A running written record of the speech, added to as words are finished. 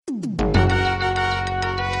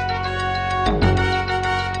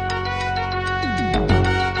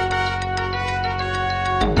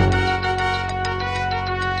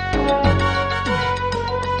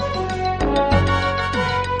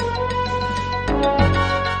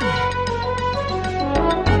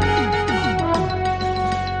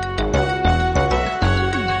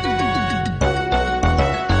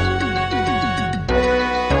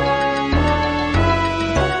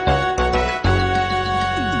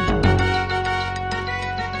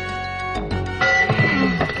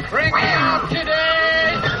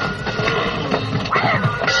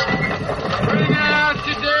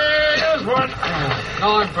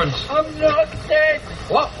ninepence? I'm not dead.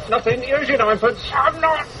 What? Nothing. Here's your ninepence. I'm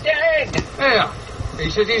not dead. There. He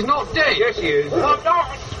says he's not dead. Yes, he is. I'm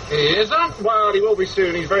not. He isn't? Well, he will be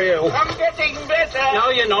soon. He's very ill. I'm getting better. No,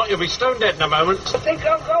 you're not. You'll be stone dead in a moment. I think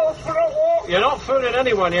I'll go for a walk. You're not fooling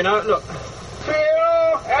anyone, you know. Look.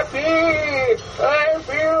 Feel happy. I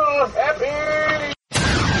feel happy.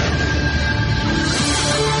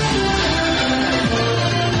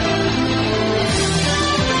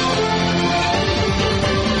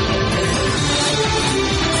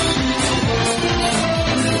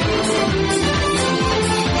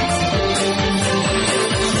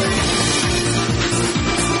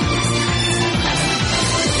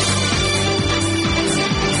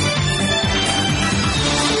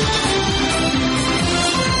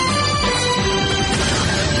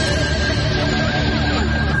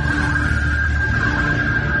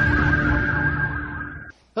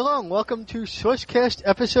 Hello and welcome to SourceCast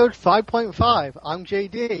episode 5.5. I'm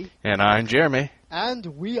JD. And I'm Jeremy. And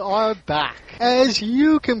we are back. As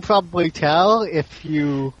you can probably tell if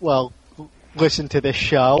you, listen to this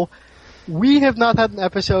show, we have not had an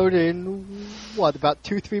episode in, about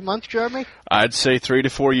 2-3 months, Jeremy? I'd say 3 to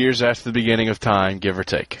 4 years after the beginning of time, give or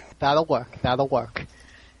take. That'll work.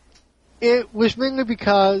 It was mainly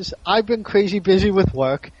because I've been crazy busy with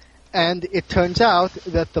work, and it turns out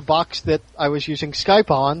that the box that I was using Skype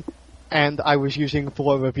on, and I was using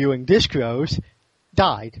for reviewing distros,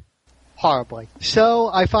 died. Horribly. So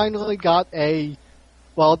I finally got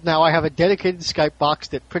now I have a dedicated Skype box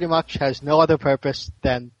that pretty much has no other purpose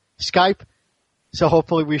than Skype. So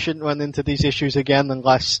hopefully we shouldn't run into these issues again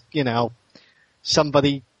unless,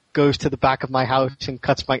 somebody goes to the back of my house and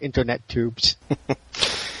cuts my internet tubes.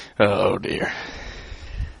 Oh dear.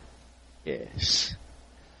 Yes.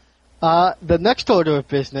 The next order of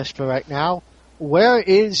business for right now, where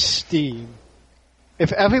is Steam?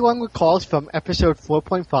 If everyone recalls from episode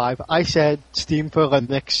 4.5, I said Steam for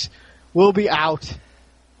Linux will be out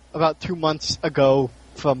about 2 months ago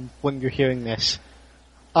from when you're hearing this.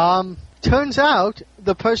 Turns out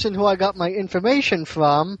the person who I got my information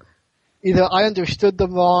from, either I understood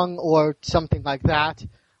them wrong or something like that,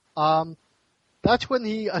 that's when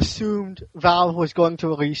he assumed Valve was going to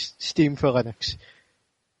release Steam for Linux.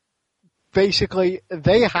 Basically,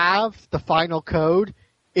 they have the final code.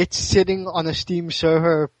 It's sitting on a Steam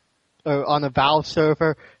server or on a Valve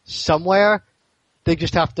server somewhere. They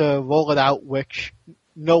just have to roll it out, which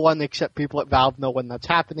no one except people at Valve know when that's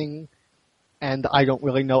happening, and I don't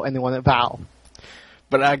really know anyone at Valve.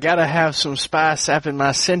 But I gotta have some spice up in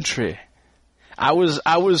my Sentry. I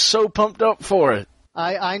was so pumped up for it.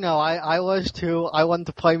 I know, I was too. I wanted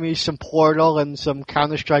to play me some Portal and some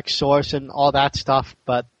Counter-Strike Source and all that stuff,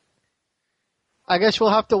 but I guess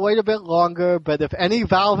we'll have to wait a bit longer, but if any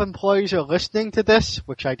Valve employees are listening to this,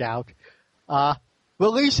 which I doubt,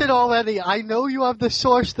 release it already. I know you have the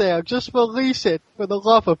source there. Just release it, for the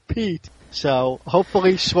love of Pete. So,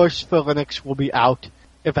 hopefully Source for Linux will be out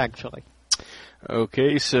eventually.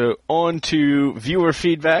 Okay, so on to viewer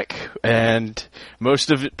feedback, and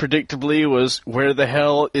most of it predictably was, where the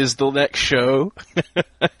hell is the next show?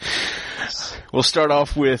 We'll start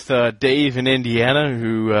off with Dave in Indiana,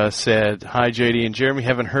 who said, "Hi, JD and Jeremy.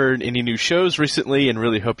 Haven't heard any new shows recently and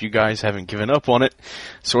really hope you guys haven't given up on it.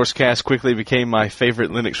 SourceCast quickly became my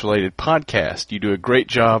favorite Linux-related podcast. You do a great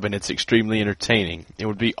job and it's extremely entertaining. It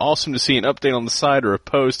would be awesome to see an update on the site or a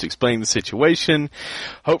post explaining the situation.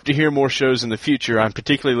 Hope to hear more shows in the future. I'm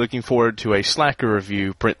particularly looking forward to a Slacker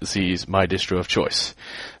review, parentheses, my distro of choice.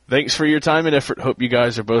 Thanks for your time and effort. Hope you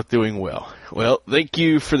guys are both doing well." Well, thank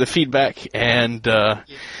you for the feedback, and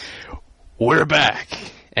we're back.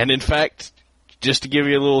 And in fact, just to give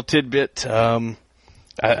you a little tidbit,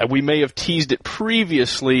 we may have teased it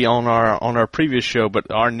previously on our previous show,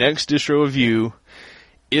 but our next distro review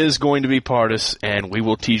is going to be Pardus, and we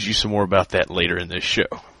will tease you some more about that later in this show.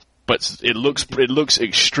 But it looks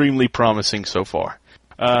extremely promising so far.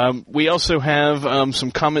 We also have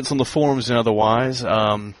some comments on the forums and otherwise.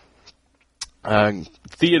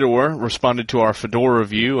 Theodore responded to our Fedora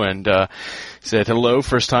review and said, "Hello,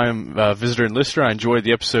 first-time visitor and listener. I enjoyed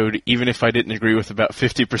the episode, even if I didn't agree with about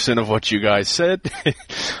 50% of what you guys said.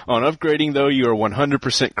 On upgrading, though, you are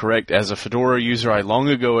 100% correct. As a Fedora user, I long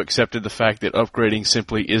ago accepted the fact that upgrading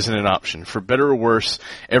simply isn't an option. For better or worse,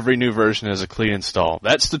 every new version has a clean install.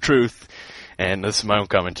 That's the truth." And this is my own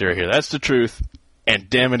commentary here. That's the truth. And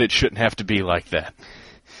damn it shouldn't have to be like that.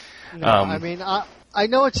 No, I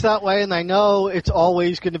know it's that way, and I know it's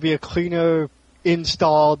always going to be a cleaner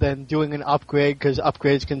install than doing an upgrade, because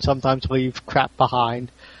upgrades can sometimes leave crap behind.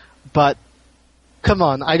 But, come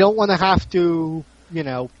on, I don't want to have to,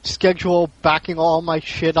 schedule backing all my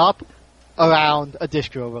shit up around a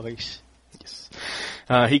distro release.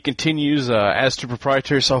 He continues, as to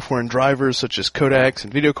proprietary software and drivers such as codecs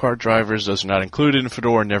and video card drivers, those are not included in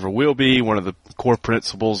Fedora and never will be. One of the core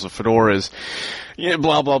principles of Fedora is,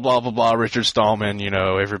 blah, blah, blah, blah, blah, Richard Stallman,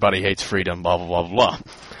 everybody hates freedom, blah, blah, blah,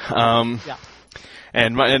 blah. Yeah.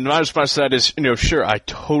 And my response to that is, sure, I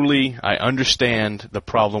understand the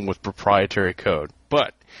problem with proprietary code,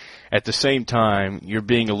 but at the same time, you're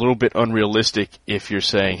being a little bit unrealistic if you're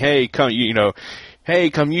saying, hey, come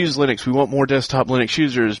use Linux. We want more desktop Linux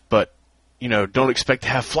users, but, don't expect to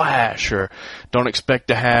have Flash or don't expect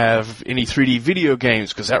to have any 3D video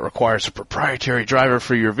games because that requires a proprietary driver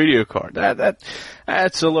for your video card.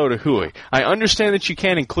 That's a load of hooey. I understand that you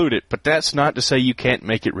can include it, but that's not to say you can't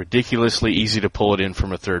make it ridiculously easy to pull it in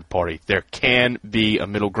from a third party. There can be a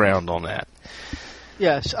middle ground on that.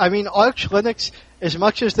 Yes, I mean, Arch Linux, as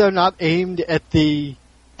much as they're not aimed at the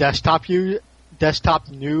desktop new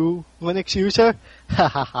Linux user,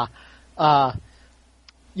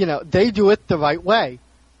 they do it the right way.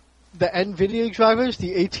 The NVIDIA drivers,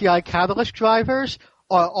 the ATI Catalyst drivers,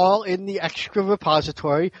 are all in the extra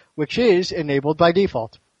repository, which is enabled by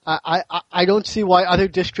default. I don't see why other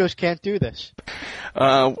distros can't do this.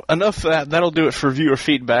 Enough of that. That'll do it for viewer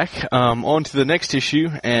feedback. On to the next issue,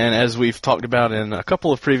 and as we've talked about in a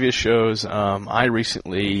couple of previous shows, I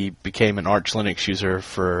recently became an Arch Linux user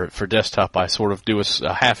for desktop. I sort of do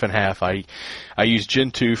a half and half. I use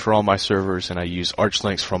Gentoo for all my servers, and I use Arch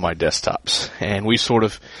Linux for all my desktops. And we sort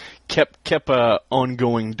of kept a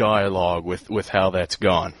ongoing dialogue with how that's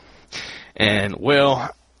gone. And, well,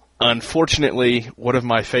 unfortunately, one of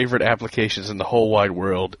my favorite applications in the whole wide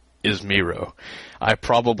world is Miro. I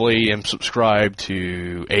probably am subscribed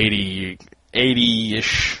to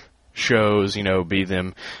 80-ish shows, be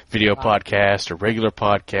them video podcasts or regular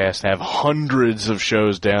podcasts, have hundreds of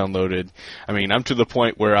shows downloaded. I mean, I'm to the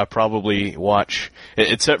point where I probably watch,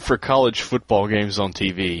 except for college football games on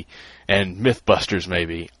TV, and Mythbusters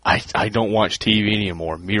maybe, I don't watch TV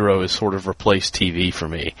anymore. Miro has sort of replaced TV for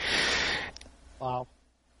me. Wow.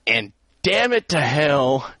 And damn it to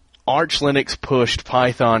hell, Arch Linux pushed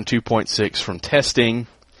Python 2.6 from testing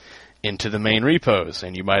into the main repos.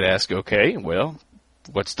 And you might ask, okay, well,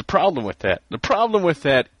 what's the problem with that? The problem with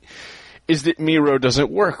that is that Miro doesn't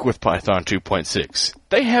work with Python 2.6.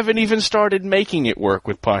 They haven't even started making it work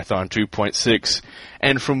with Python 2.6.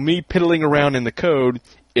 And from me piddling around in the code,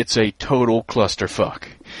 it's a total clusterfuck.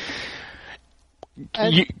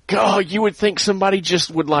 You would think somebody just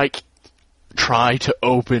would, try to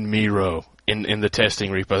open Miro in the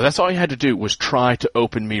testing repo. That's all you had to do was try to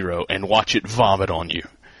open Miro and watch it vomit on you.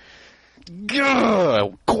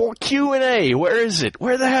 Core Q&A, where is it?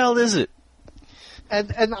 Where the hell is it?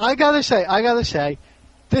 And I gotta say,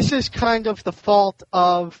 this is kind of the fault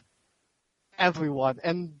of everyone.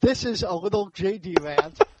 And this is a little JD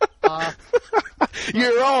rant.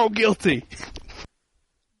 You're all guilty.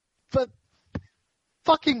 But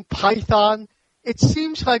fucking Python, it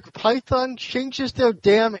seems like Python changes their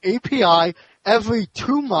damn API every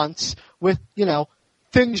 2 months with,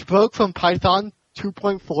 things broke from Python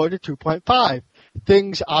 2.4 to 2.5.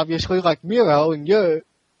 Things, obviously, like Miro in your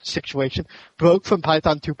situation, broke from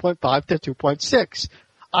Python 2.5 to 2.6.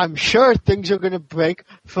 I'm sure things are going to break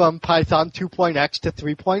from Python 2.x to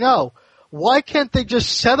 3.0. Why can't they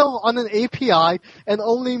just settle on an API and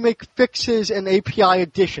only make fixes and API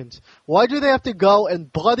additions? Why do they have to go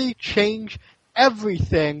and bloody change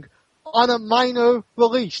everything on a minor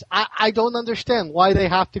release? I don't understand why they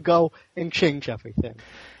have to go and change everything.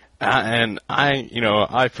 And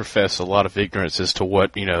I profess a lot of ignorance as to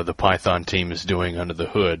what, the Python team is doing under the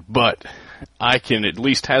hood, but I can at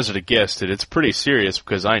least hazard a guess that it's pretty serious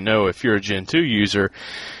because I know if you're a Gentoo user,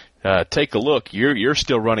 take a look, you're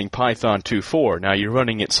still running Python 2.4. Now you're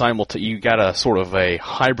running it you got a sort of a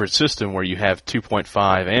hybrid system where you have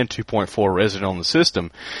 2.5 and 2.4 resident on the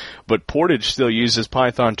system, but Portage still uses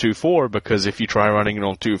Python 2.4 because if you try running it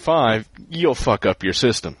on 2.5, you'll fuck up your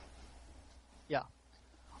system. Yeah.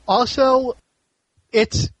 Also,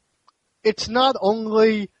 it's not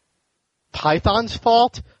only Python's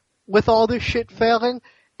fault with all this shit failing,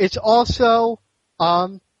 it's also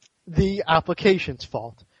the application's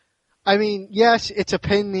fault. I mean, yes, it's a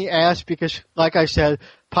pain in the ass because, like I said,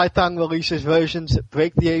 Python releases versions that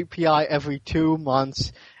break the API every 2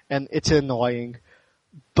 months, and it's annoying.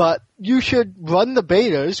 But you should run the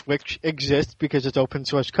betas, which exist because it's open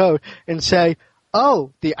source code, and say,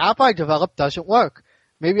 oh, the app I developed doesn't work.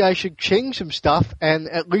 Maybe I should change some stuff and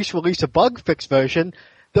at least release a bug fix version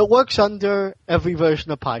that works under every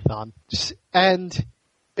version of Python. And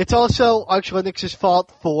it's also Arch Linux's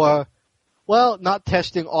fault for, well, not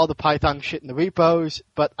testing all the Python shit in the repos,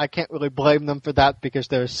 but I can't really blame them for that because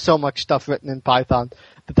there's so much stuff written in Python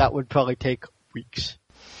that would probably take weeks.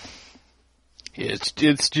 It's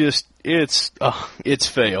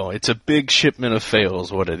fail. It's a big shipment of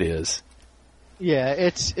fails, what it is. Yeah,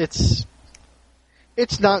 it's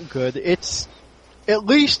not good. It's at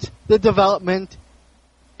least the development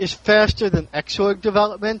is faster than Xorg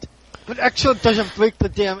development, but Xorg doesn't break the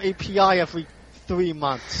damn API every 3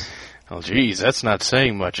 months. Oh, geez, that's not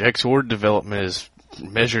saying much. Xorg development is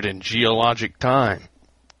measured in geologic time.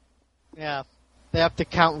 Yeah, they have to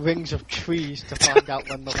count rings of trees to find out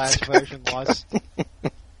when the last version was.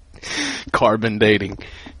 Carbon dating.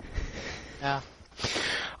 Yeah.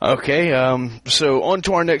 Okay, so on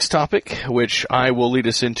to our next topic, which I will lead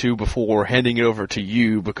us into before handing it over to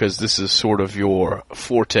you, because this is sort of your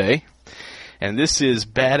forte. And this is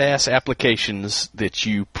badass applications that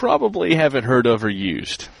you probably haven't heard of or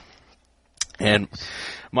used. And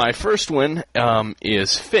my first one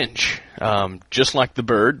is Finch, just like the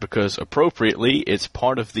bird, because appropriately it's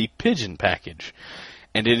part of the Pigeon package.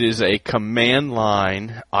 And it is a command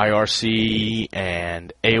line IRC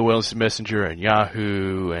and AOL Messenger and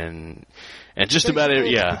Yahoo and just Basically, about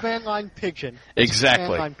it. Yeah, command line Pigeon.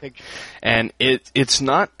 Exactly. Command line Pigeon. And it's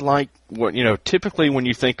not like what, typically when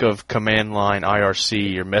you think of command line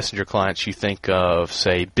IRC or messenger clients, you think of,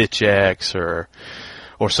 say, BitchX or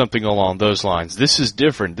something along those lines. This is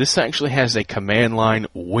different. This actually has a command line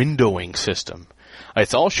windowing system.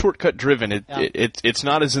 It's all shortcut driven. It's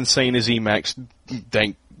not as insane as Emacs,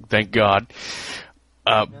 thank God.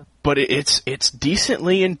 But it's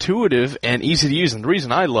decently intuitive and easy to use. And the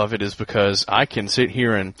reason I love it is because I can sit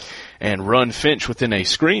here and run Finch within a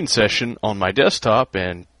screen session on my desktop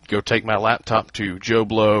and go take my laptop to Joe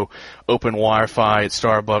Blow, open Wi-Fi at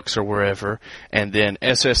Starbucks or wherever, and then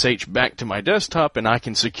SSH back to my desktop, and I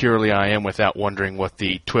can securely IM without wondering what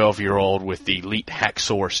the 12-year-old with the Elite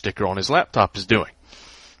Hacksaw sticker on his laptop is doing.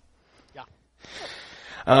 Yeah.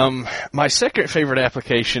 My second favorite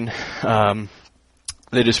application that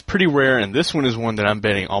is pretty rare, and this one is one that I'm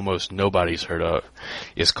betting almost nobody's heard of,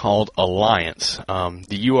 is called Alliance.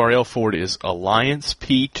 The URL for it is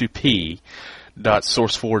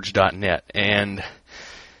allianceP2P.sourceforge.net, and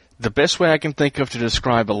the best way I can think of to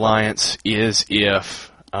describe Alliance is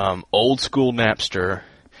if old school Napster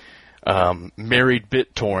married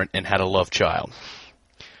BitTorrent and had a love child.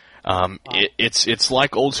 It's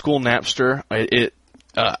like old school Napster.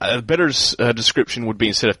 A better description would be,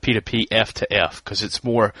 instead of P2P, F to F, because it's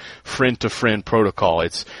more friend-to-friend protocol.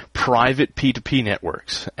 It's private P2P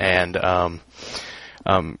networks, and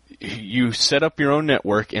you set up your own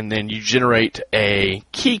network, and then you generate a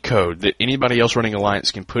key code that anybody else running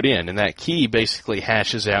Alliance can put in, and that key basically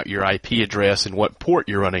hashes out your IP address and what port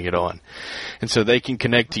you're running it on. And so they can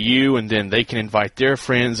connect to you, and then they can invite their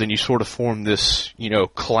friends, and you sort of form this,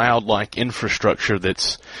 cloud-like infrastructure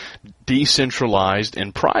that's decentralized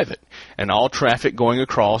and private. And all traffic going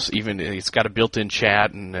across, even it's got a built-in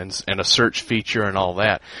chat and a search feature and all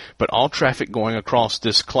that, but all traffic going across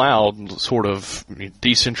this cloud sort of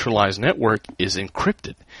decentralized network is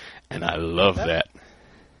encrypted. And I love that.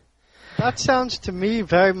 That sounds to me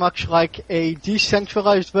very much like a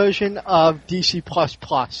decentralized version of DC++.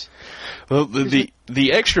 Well,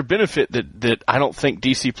 the extra benefit that I don't think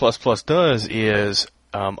DC++ does is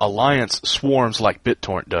Alliance swarms like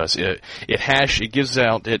BitTorrent does. It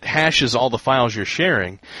hashes all the files you're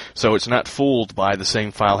sharing, so it's not fooled by the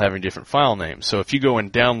same file having different file names. So if you go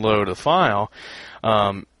and download a file,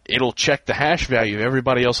 it'll check the hash value of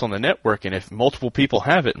everybody else on the network, and if multiple people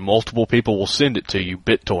have it, multiple people will send it to you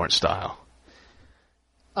BitTorrent style.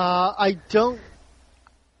 I don't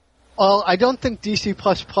think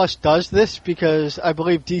DC++ does this, because I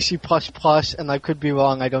believe DC++, and I could be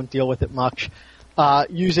wrong, I don't deal with it much,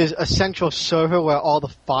 uses a central server where all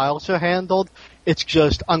the files are handled. It's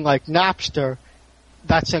just, unlike Napster,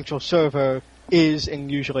 that central server is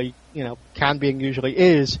and usually, can be and usually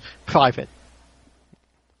is private.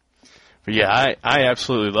 But yeah, I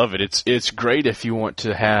absolutely love it. It's great if you want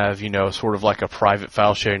to have, sort of like a private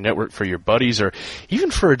file sharing network for your buddies, or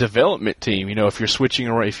even for a development team. If you're switching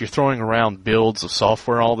around, if you're throwing around builds of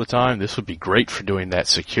software all the time, this would be great for doing that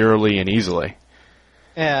securely and easily.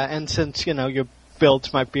 Yeah, and since, your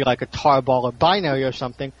builds might be like a tarball or binary or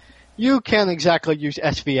something, you can't exactly use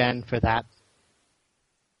SVN for that.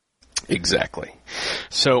 Exactly.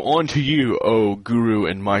 So on to you, oh guru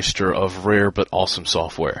and meister of rare but awesome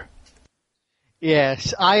software.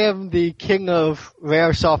 Yes, I am the king of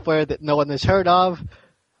rare software that no one has heard of,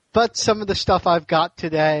 but some of the stuff I've got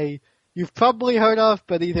today you've probably heard of,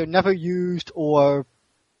 but either never used or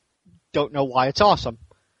don't know why it's awesome.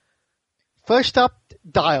 First up,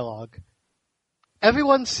 dialogue.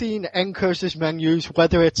 Everyone's seen ncurses menus,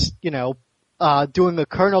 whether it's, doing a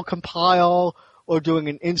kernel compile or doing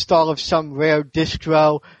an install of some rare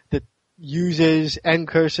distro that uses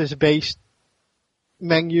ncurses-based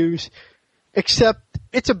menus, except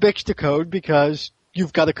it's a bitch to code because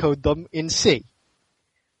you've got to code them in C.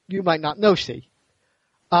 You might not know C.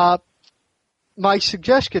 My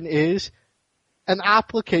suggestion is an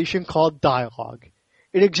application called Dialog.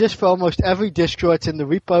 It exists for almost every distro. It's in the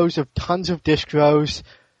repos of tons of distros.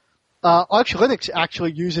 Arch Linux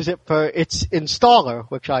actually uses it for its installer,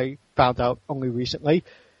 which I found out only recently.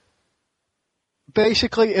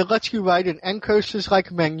 Basically, it lets you write an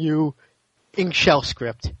ncurses-like menu in shell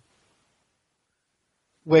script,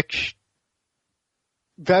 which,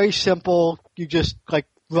 very simple, you just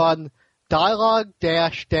run dialog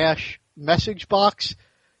dash message box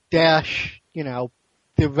dash,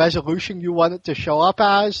 the resolution you want it to show up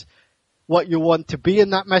as, what you want to be in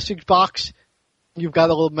that message box. You've got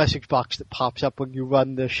a little message box that pops up when you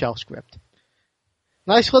run the shell script.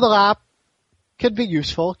 Nice little app. Could be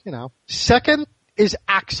useful, Second is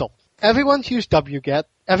Axel. Everyone's used wget.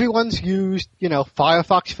 Everyone's used,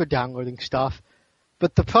 Firefox for downloading stuff.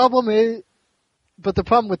 But the problem with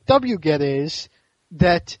wget is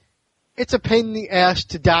that it's a pain in the ass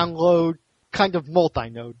to download kind of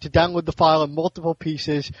multi-node, to download the file in multiple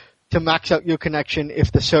pieces to max out your connection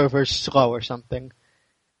if the server's slow or something.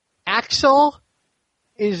 Axel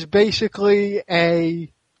is basically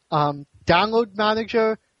a download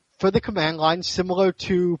manager for the command line, similar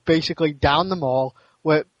to basically Down the Mall,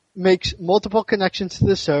 where it makes multiple connections to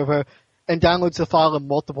the server and downloads the file in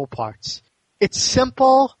multiple parts. It's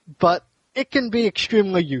simple, but it can be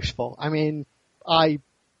extremely useful. I mean, I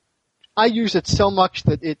use it so much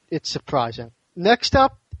that it's surprising. Next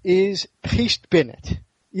up is Pastebinit.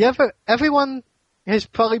 Everyone has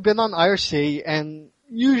probably been on IRC, and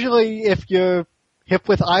usually if you're hip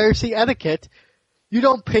with IRC etiquette, you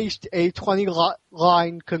don't paste a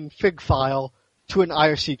 20-line config file to an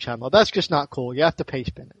IRC channel. That's just not cool. You have to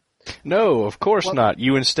Pastebinit. No, of course not.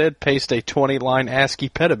 You instead paste a 20-line ASCII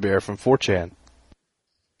pedobear from 4chan.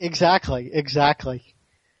 Exactly.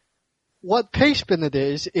 What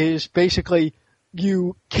Pastebinit is basically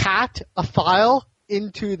you cat a file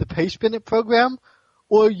into the Pastebinit program,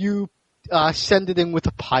 or you send it in with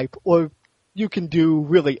a pipe, or you can do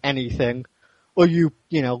really anything, or you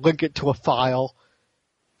link it to a file,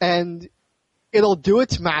 and it'll do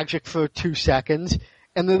its magic for 2 seconds,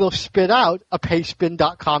 and it'll spit out a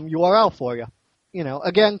pastebin.com URL for you.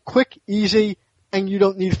 Again, quick, easy, and you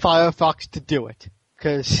don't need Firefox to do it,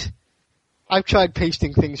 because I've tried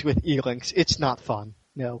pasting things with e-links. It's not fun.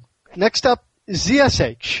 No. Next up,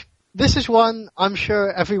 ZSH. This is one I'm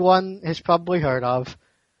sure everyone has probably heard of.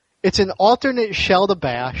 It's an alternate shell to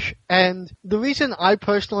Bash, and the reason I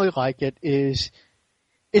personally like it is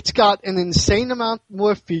it's got an insane amount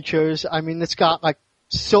more features. I mean, it's got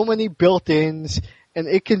so many built-ins, and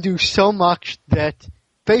it can do so much that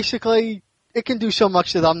basically it can do so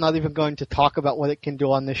much that I'm not even going to talk about what it can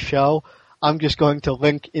do on this show. I'm just going to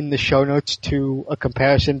link in the show notes to a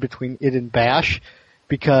comparison between it and Bash,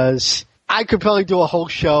 because I could probably do a whole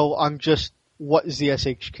show on just what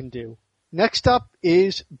ZSH can do. Next up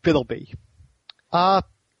is Biddleby.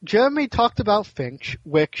 Jeremy talked about Finch,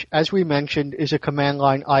 which, as we mentioned, is a command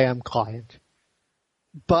line IM client.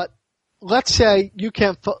 But let's say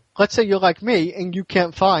you're like me and you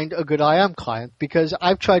can't find a good IM client, because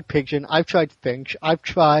I've tried Pigeon, I've tried Finch, I've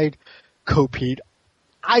tried Copede.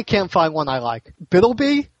 I can't find one I like.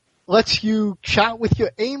 Biddleby lets you chat with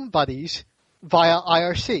your AIM buddies via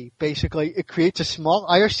IRC. Basically, it creates a small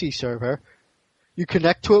IRC server. You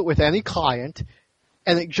connect to it with any client,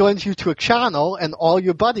 and it joins you to a channel, and all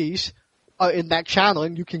your buddies are in that channel,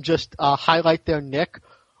 and you can just highlight their nick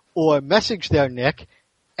or message their nick,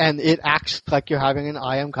 and it acts like you're having an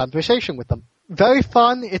IM conversation with them. Very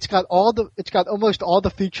fun. It's got almost all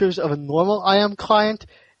the features of a normal IM client,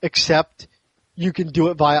 except you can do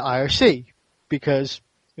it via IRC, because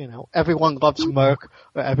everyone loves Merc,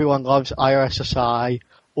 or everyone loves IRSSI,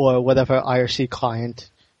 or whatever IRC client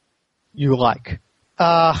you like.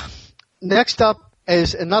 Next up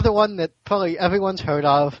is another one that probably everyone's heard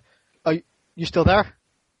of. Are you still there?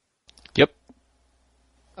 Yep.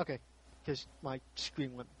 Okay, because my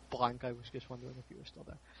screen went blank. I was just wondering if you were still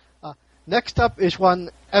there. Next up is one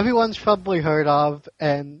everyone's probably heard of,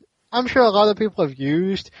 and I'm sure a lot of people have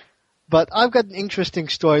used, but I've got an interesting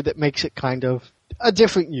story that makes it kind of a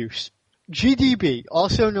different use. GDB,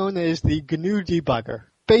 also known as the GNU debugger.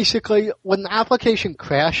 Basically, when the application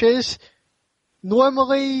crashes,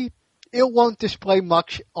 normally it won't display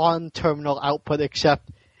much on terminal output,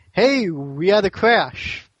 except hey, we had a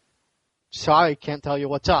crash. Sorry, can't tell you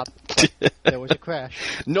what's up. There was a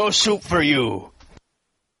crash. No soup for you.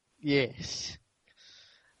 Yes.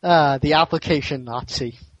 The application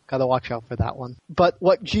Nazi. Gotta watch out for that one. But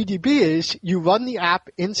what GDB is, you run the app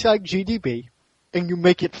inside GDB, and you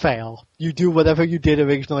make it fail. You do whatever you did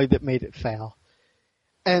originally that made it fail.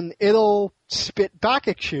 And it'll spit back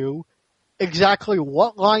at you exactly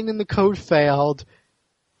what line in the code failed,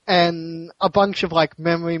 and a bunch of like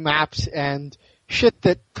memory maps and shit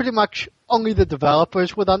that pretty much only the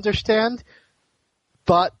developers would understand.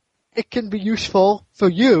 But it can be useful for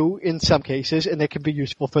you in some cases, and it can be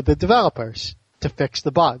useful for the developers to fix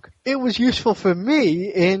the bug. It was useful for me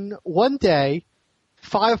in one day,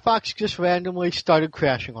 Firefox just randomly started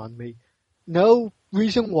crashing on me. No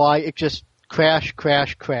reason why, it just crash.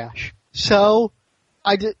 So,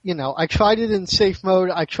 I tried it in safe mode,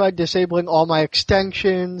 I tried disabling all my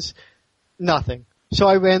extensions, nothing. So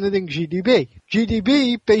I ran it in GDB.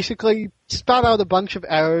 GDB basically spat out a bunch of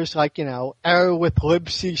errors like, error with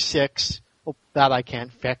libc6, that I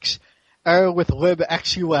can't fix. Error with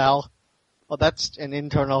libxul, well, that's an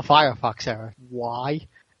internal Firefox error. Why?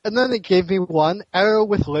 And then it gave me one error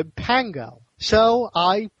with libpango. So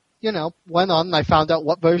I, went on and I found out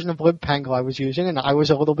what version of libpango I was using, and I was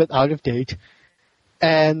a little bit out of date.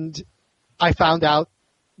 And I found out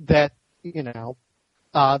that,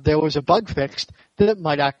 there was a bug fixed that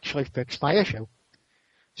might actually fix my issue.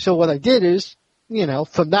 So what I did is,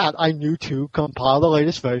 from that I knew to compile the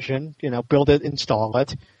latest version, build it, install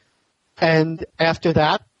it. And after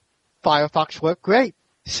that, Firefox worked great.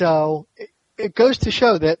 So it goes to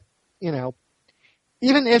show that,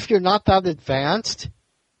 even if you're not that advanced,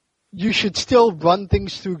 you should still run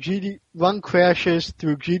things through run crashes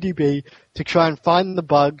through GDB to try and find the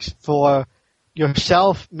bugs for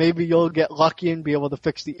yourself. Maybe you'll get lucky and be able to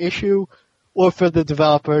fix the issue, or for the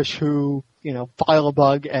developers who, file a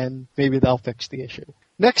bug and maybe they'll fix the issue.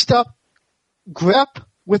 Next up, grep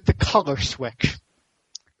with the color switch.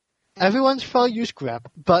 Everyone's probably used grep,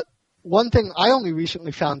 but one thing I only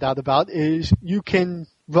recently found out about is you can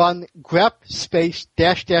run grep space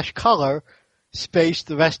 -- color space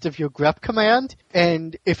the rest of your grep command,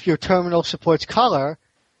 and if your terminal supports color,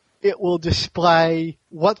 it will display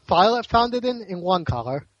what file it found it in one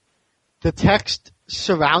color, the text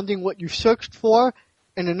surrounding what you searched for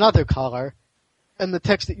in another color, and the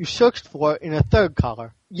text that you searched for in a third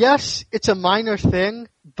color. Yes, it's a minor thing,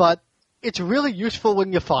 but it's really useful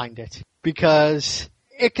when you find it, because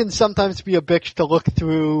it can sometimes be a bitch to look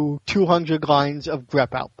through 200 lines of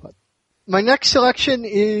grep output. My next selection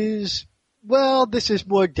is, well, this is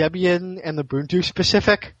more Debian and Ubuntu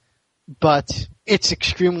specific, but it's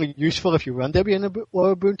extremely useful if you run Debian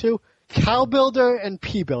or Ubuntu. CalBuilder and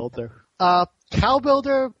pbuilder.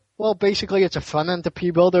 CalBuilder, well, basically it's a front end to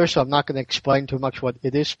pbuilder, so I'm not going to explain too much what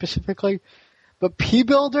it is specifically. But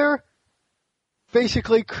pbuilder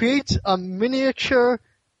basically creates a miniature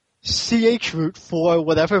CH root for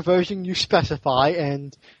whatever version you specify,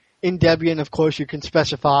 and in Debian, of course, you can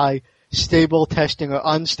specify stable testing or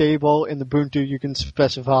unstable. In Ubuntu, you can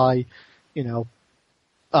specify,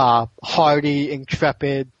 hardy,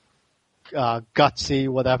 intrepid, gutsy,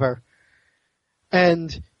 whatever.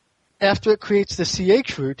 And after it creates the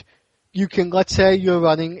CH root, you can, let's say you're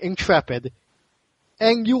running intrepid,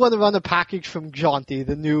 and you want to run a package from Jaunty,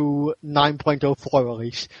 the new 9.04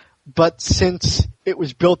 release. But since it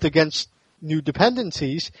was built against new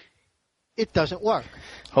dependencies, it doesn't work.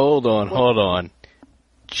 Hold on.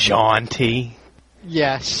 Jaunty?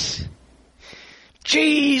 Yes.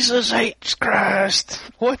 Jesus H. Christ!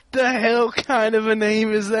 What the hell kind of a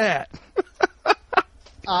name is that?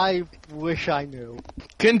 I wish I knew.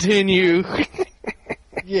 Continue.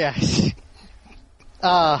 Yes.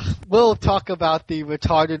 We'll talk about the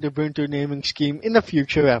retarded Ubuntu naming scheme in a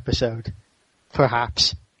future episode.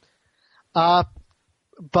 Perhaps.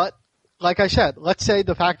 But, like I said, let's say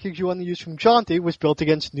the package you want to use from Jaunty was built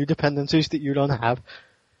against new dependencies that you don't have,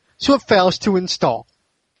 so it fails to install.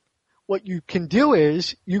 What you can do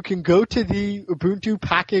is, you can go to the Ubuntu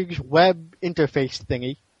package web interface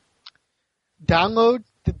thingy, download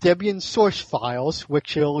the Debian source files,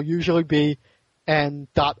 which will usually be an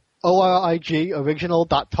 .org,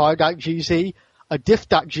 original.tar.gz, a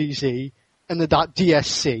diff.gz, and the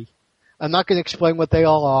 .dsc. I'm not going to explain what they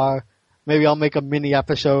all are. Maybe I'll make a mini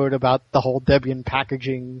episode about the whole Debian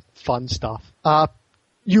packaging fun stuff.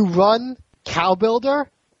 You run CalBuilder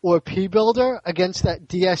or pbuilder against that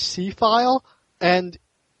DSC file, and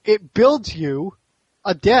it builds you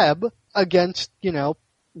a deb against,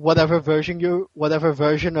 whatever version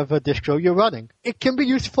of a distro you're running. It can be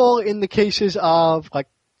useful in the cases of,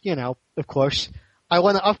 of course, I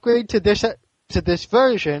want to upgrade to this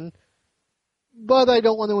version, but I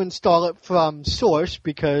don't want to install it from source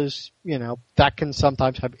because, that can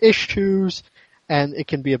sometimes have issues and it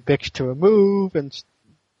can be a bitch to remove and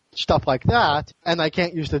stuff like that. And I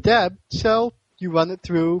can't use the deb, so you run it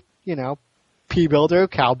through, pbuilder,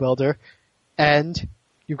 cowbuilder, and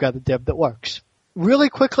you've got a deb that works. Really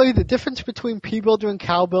quickly, the difference between pbuilder and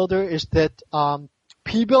cowbuilder is that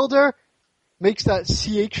pbuilder makes that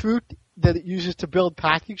chroot that it uses to build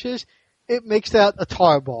packages, it makes that a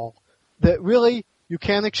tarball that really you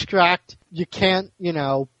can't extract, you can't,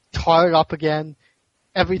 tar it up again.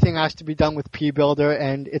 Everything has to be done with pbuilder,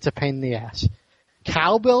 and it's a pain in the ass.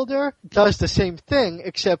 Cowbuilder does the same thing,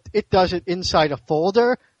 except it does it inside a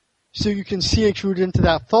folder, so you can chroot into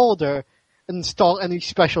that folder, install any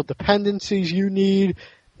special dependencies you need,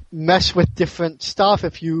 mess with different stuff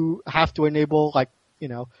if you have to enable,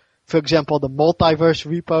 for example, the multiverse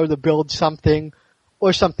repo to build something,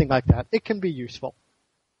 or something like that. It can be useful.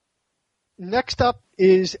 Next up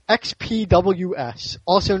is XPWS,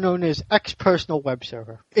 also known as X Personal Web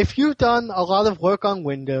Server. If you've done a lot of work on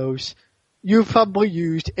Windows, you've probably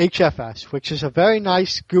used HFS, which is a very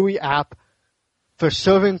nice GUI app for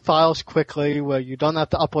serving files quickly where you don't have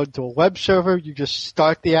to upload to a web server. You just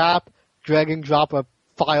start the app, drag and drop a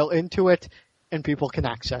file into it, and people can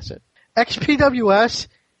access it. XPWS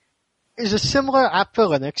is a similar app for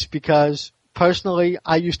Linux because personally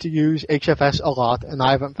I used to use HFS a lot and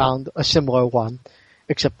I haven't found a similar one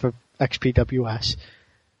except for XPWS.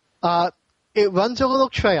 It runs a little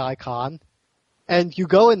tray icon and you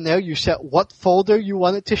go in there, you set what folder you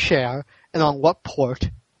want it to share and on what port.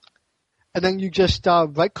 And then you just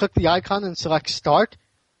right-click the icon and select Start,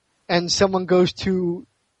 and someone goes to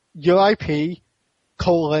your IP,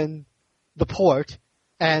 the port,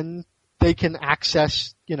 and they can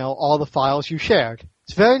access, all the files you shared.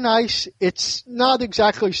 It's very nice. It's not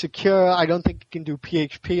exactly secure. I don't think it can do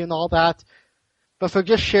PHP and all that. But for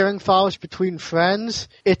just sharing files between friends,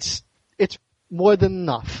 it's more than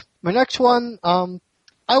enough. My next one,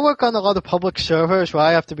 I work on a lot of public servers where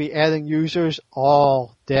I have to be adding users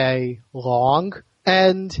all day long.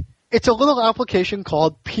 And it's a little application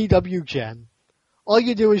called PWGen. All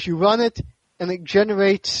you do is you run it, and it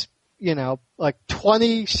generates,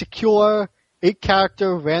 20 secure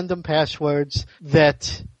 8-character random passwords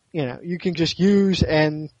that, you can just use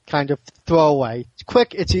and kind of throw away. It's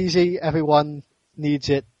quick, it's easy, everyone needs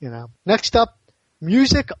it, Next up,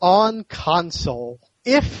 music on console.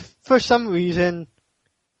 If, for some reason,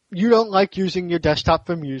 you don't like using your desktop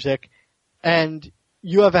for music, and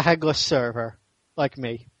you have a headless server, like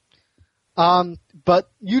me, but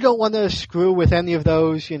you don't want to screw with any of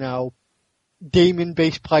those,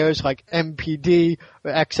 daemon-based players like MPD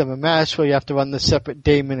or XMMS where you have to run the separate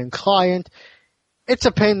daemon and client, it's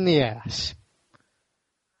a pain in the ass.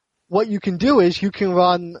 What you can do is you can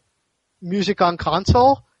run music on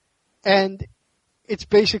console, and it's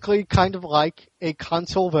basically kind of like a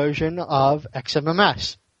console version of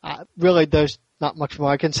XMMS. Really, there's not much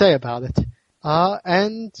more I can say about it.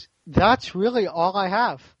 And that's really all I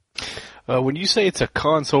have. When you say it's a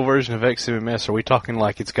console version of XMMS, are we talking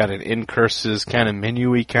like it's got an in-curses kind of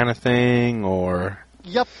menu-y kind of thing, or?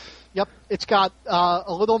 Yep. It's got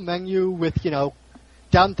a little menu with,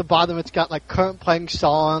 down at the bottom it's got like current playing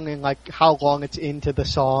song and like how long it's into the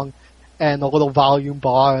song, and a little volume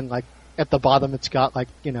bar, and like at the bottom it's got like,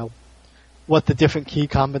 what the different key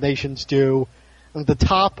combinations do. And at the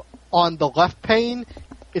top on the left pane,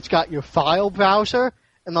 it's got your file browser,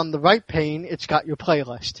 and on the right pane, it's got your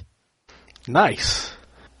playlist. Nice.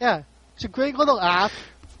 Yeah, it's a great little app,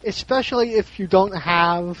 especially if you don't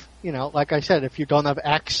have, like I said, if you don't have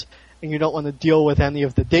X and you don't want to deal with any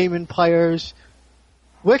of the daemon players,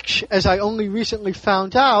 which, as I only recently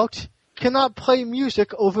found out, cannot play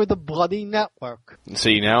music over the bloody network.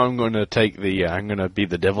 See, now I'm going to I'm going to be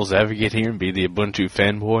the devil's advocate here and be the Ubuntu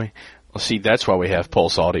fanboy. Well, see, that's why we have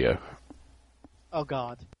Pulse Audio. Oh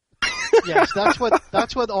God. Yes, that's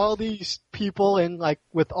what all these people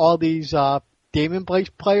with all these daemon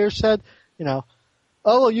players said. Oh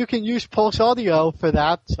well, you can use Pulse Audio for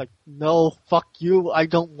that. It's like, no, fuck you. I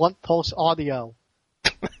don't want Pulse Audio.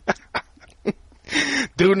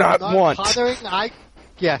 Do not Leonard want.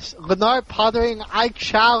 Leonard Pottering, I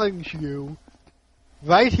challenge you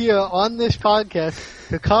right here on this podcast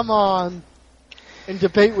to come on and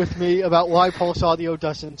debate with me about why Pulse Audio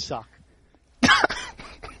doesn't suck.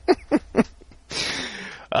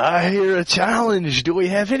 I hear a challenge. Do we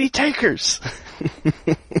have any takers?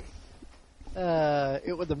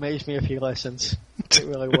 It would amaze me if he listens. It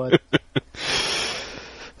really would.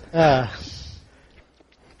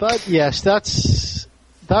 But yes, that's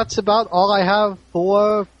that's about all I have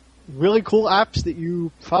for really cool apps that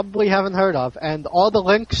you probably haven't heard of. And all the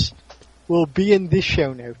links will be in the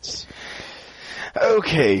show notes.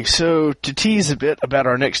 Okay, so to tease a bit about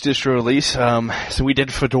our next distro release, so we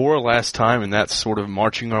did Fedora last time, and that's sort of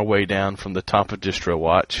marching our way down from the top of Distro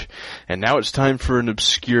Watch. And now it's time for an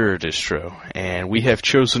obscure distro, and we have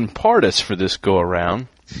chosen Pardus for this go-around.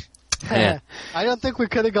 Yeah. I don't think we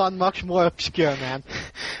could have gone much more obscure, man.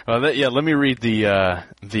 Well, let me read the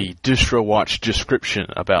Distro Watch description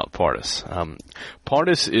about Pardus.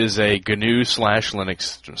 Pardus is a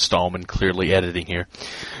GNU/Linux, Stallman clearly editing here,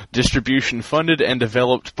 distribution funded and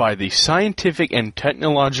developed by the Scientific and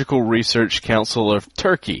Technological Research Council of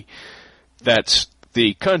Turkey. That's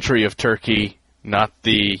the country of Turkey, not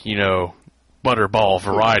the, butterball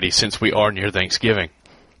variety, since we are near Thanksgiving.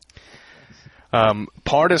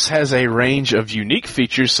 Pardus has a range of unique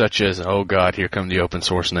features such as, oh god, here come the open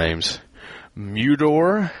source names.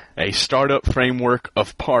 Mudor, a startup framework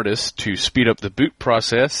of Pardus to speed up the boot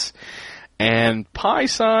process, and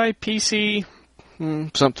PySci, PC,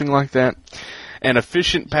 something like that, an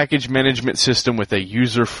efficient package management system with a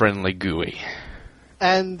user-friendly GUI.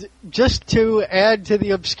 And just to add to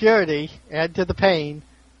the obscurity, add to the pain,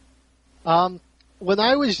 when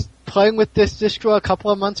I was playing with this distro a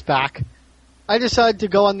couple of months back, I decided to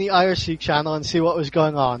go on the IRC channel and see what was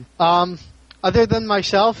going on. Other than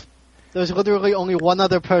myself, there was literally only one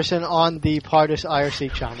other person on the Pardus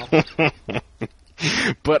IRC channel.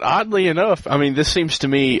 But oddly enough, I mean, this seems to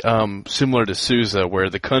me similar to Sousa, where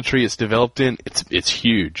the country it's developed in, it's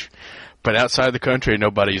huge. But outside the country,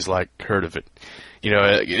 nobody's, heard of it.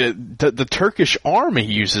 The Turkish army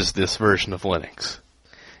uses this version of Linux.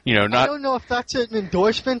 I don't know if that's an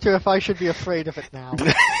endorsement or if I should be afraid of it now.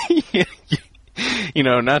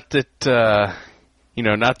 Not that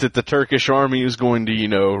the Turkish army is going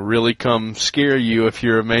to, really come scare you if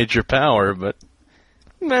you're a major power, but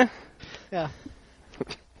meh. Yeah.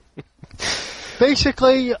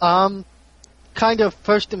 Basically, kind of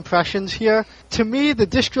first impressions here. To me, the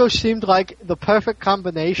distro seemed like the perfect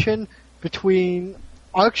combination between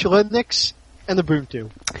Arch Linux and Ubuntu.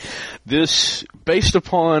 This, based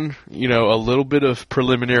upon, a little bit of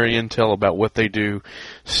preliminary intel about what they do,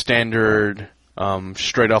 standard,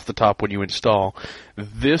 straight off the top when you install,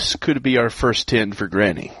 this could be our first 10 for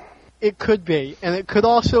Granny. It could be, and it could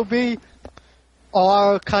also be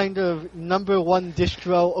our kind of number one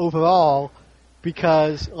distro overall,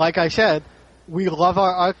 because, like I said, we love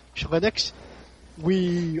our Arch Linux,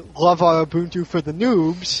 we love our Ubuntu for the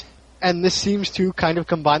noobs, and this seems to kind of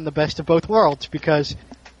combine the best of both worlds, because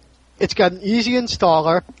it's got an easy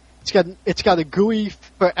installer, it's got a GUI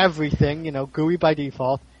for everything, GUI by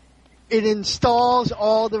default. It installs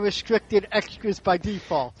all the restricted extras by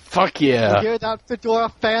default. Fuck yeah. You hear that,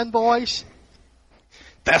 Fedora fanboys?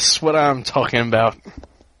 That's what I'm talking about.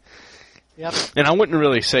 Yep. And I wouldn't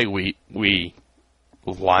really say we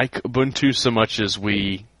like Ubuntu so much as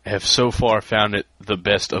we have so far found it the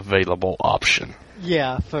best available option.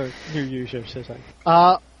 Yeah, for new users, I think.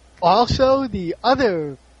 Also, the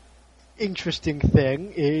other interesting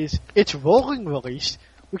thing is its rolling release,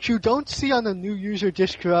 which you don't see on a new user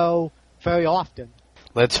distro very often.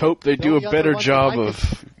 Let's hope they do a better job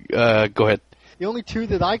of... go ahead. The only two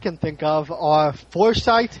that I can think of are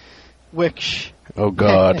Foresight, which... Oh,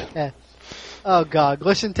 God. Oh, God.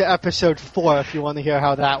 Listen to episode 4 if you want to hear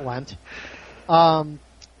how that went.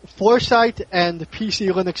 Foresight and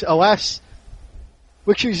PC Linux OS,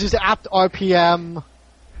 which uses apt RPM,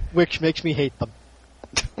 which makes me hate them.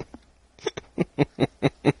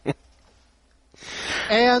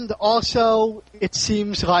 And also, it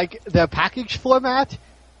seems like their package format,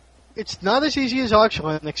 it's not as easy as Arch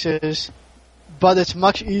Linux is, but it's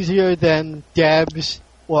much easier than Debs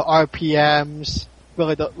or RPMs.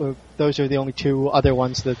 Really, those are the only two other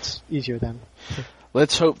ones that's easier than.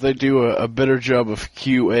 Let's hope they do a better job of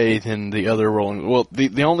QA than the other rolling... Well,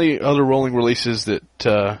 the only other rolling releases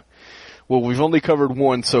that... we've only covered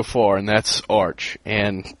one so far, and that's Arch.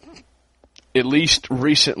 And at least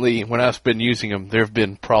recently, when I've been using them, there have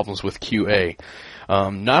been problems with QA.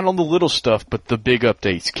 Not on the little stuff, but the big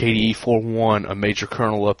updates. KDE 4.1, a major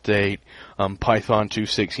kernel update, Python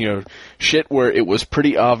 2.6, shit where it was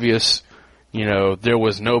pretty obvious, there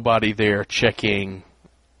was nobody there checking,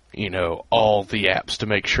 all the apps to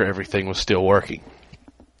make sure everything was still working.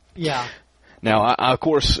 Yeah. Now, of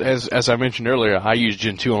course, as I mentioned earlier, I use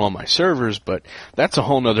Gentoo on my servers, but that's a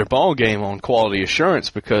whole nother ballgame on quality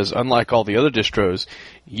assurance because unlike all the other distros,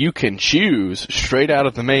 you can choose straight out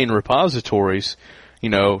of the main repositories,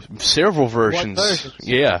 several versions. What versions?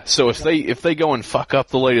 Yeah, so if they go and fuck up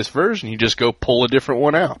the latest version, you just go pull a different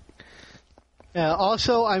one out.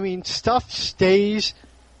 Also, I mean, stuff stays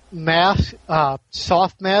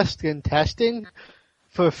soft masked in testing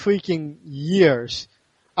for freaking years.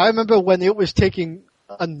 I remember when it was taking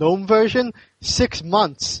a GNOME version 6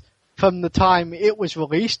 months from the time it was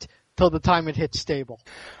released till the time it hit stable.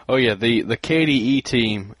 Oh yeah, the KDE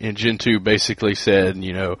team in Gen 2 basically said,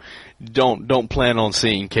 don't plan on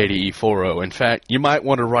seeing KDE 4.0. In fact, you might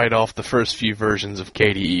want to write off the first few versions of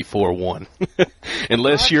KDE 4.1.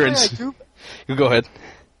 Unless you're in... Go ahead.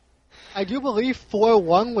 I do believe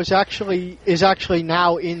 4.1 is actually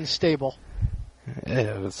now in stable.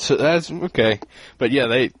 Yeah, so that's okay, but yeah,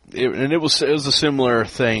 it was a similar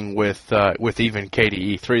thing with even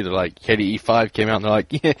KDE 3. They're like, KDE 5 came out and they're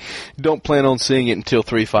like, yeah, don't plan on seeing it until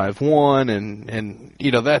 3.5.1, and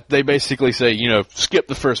that they basically say, skip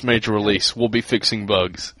the first major release. We'll be fixing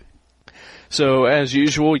bugs. So as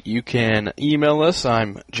usual, you can email us.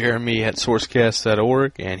 I'm Jeremy at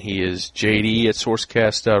SourceCast.org, and he is JD at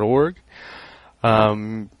SourceCast.org.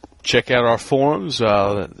 Check out our forums.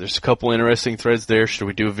 There's a couple interesting threads there. Should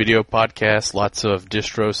we do a video podcast? Lots of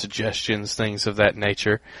distro suggestions, things of that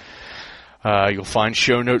nature. You'll find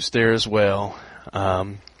show notes there as well.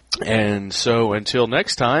 And so until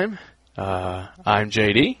next time, I'm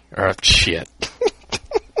JD. Shit.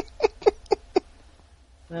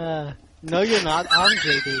 No, you're not. I'm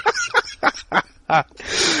JD.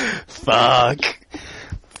 Fuck.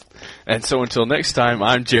 And so until next time,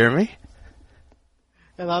 I'm Jeremy.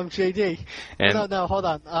 And I'm JD. And No, hold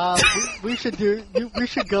on. We should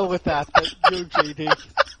go with that. But you're JD.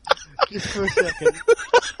 Just for a second.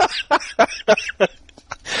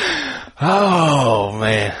 Oh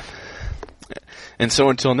man. And so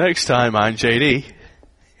until next time, I'm JD.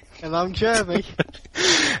 And I'm Jeremy.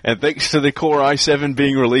 And thanks to the Core i7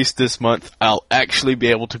 being released this month, I'll actually be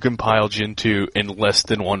able to compile Gen 2 in less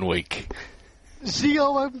than 1 week.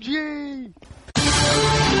 ZOMG!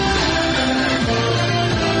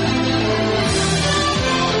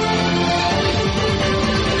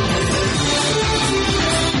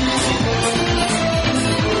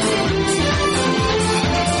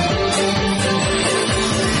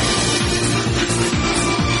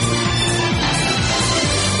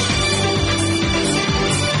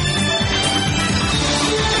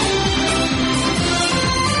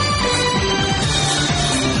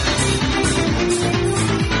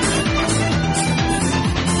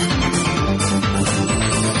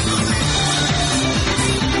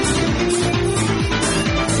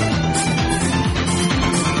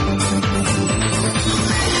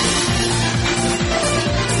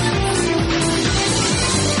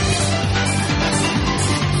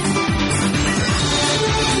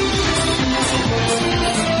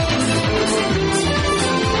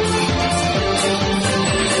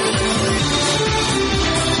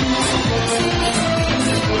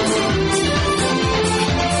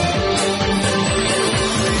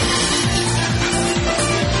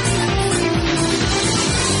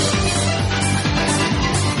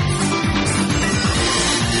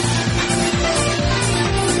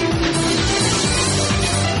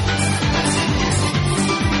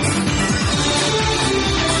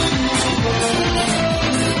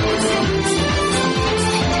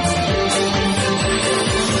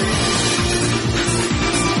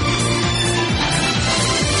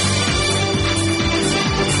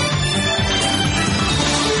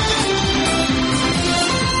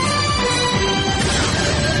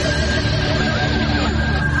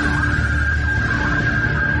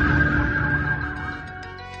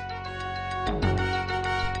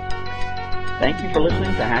 Thank you for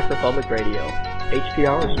listening to Hacker Public Radio.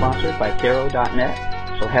 HPR is sponsored by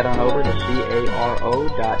Caro.net, so head on over to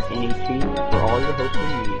caro.net for all your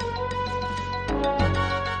hosting needs.